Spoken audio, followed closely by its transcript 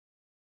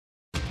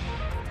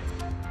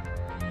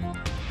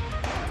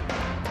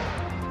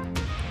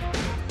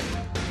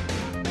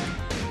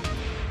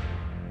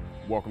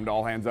Welcome to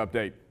All Hands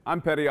Update.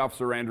 I'm Petty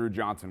Officer Andrew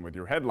Johnson with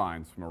your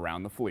headlines from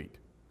around the fleet.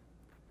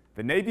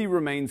 The Navy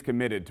remains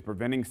committed to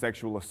preventing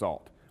sexual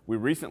assault. We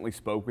recently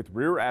spoke with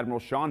Rear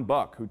Admiral Sean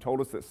Buck, who told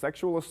us that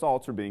sexual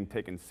assaults are being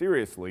taken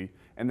seriously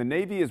and the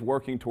Navy is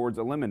working towards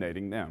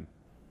eliminating them.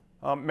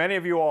 Many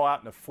of you all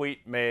out in the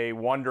fleet may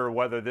wonder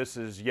whether this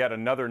is yet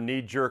another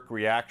knee-jerk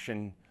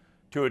reaction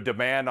to a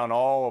demand on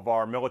all of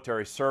our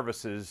military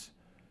services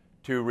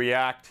to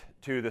react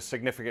to the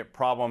significant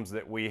problems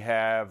that we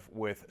have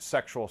with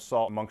sexual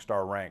assault amongst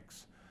our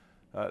ranks.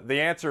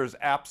 The answer is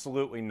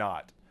absolutely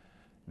not.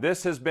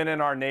 This has been in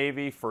our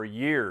Navy for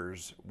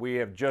years. We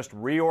have just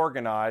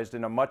reorganized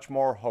in a much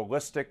more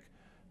holistic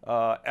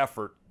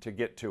effort to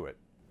get to it.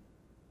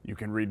 You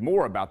can read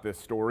more about this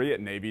story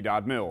at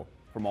Navy.mil.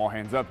 From All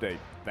Hands Update,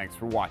 thanks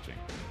for watching.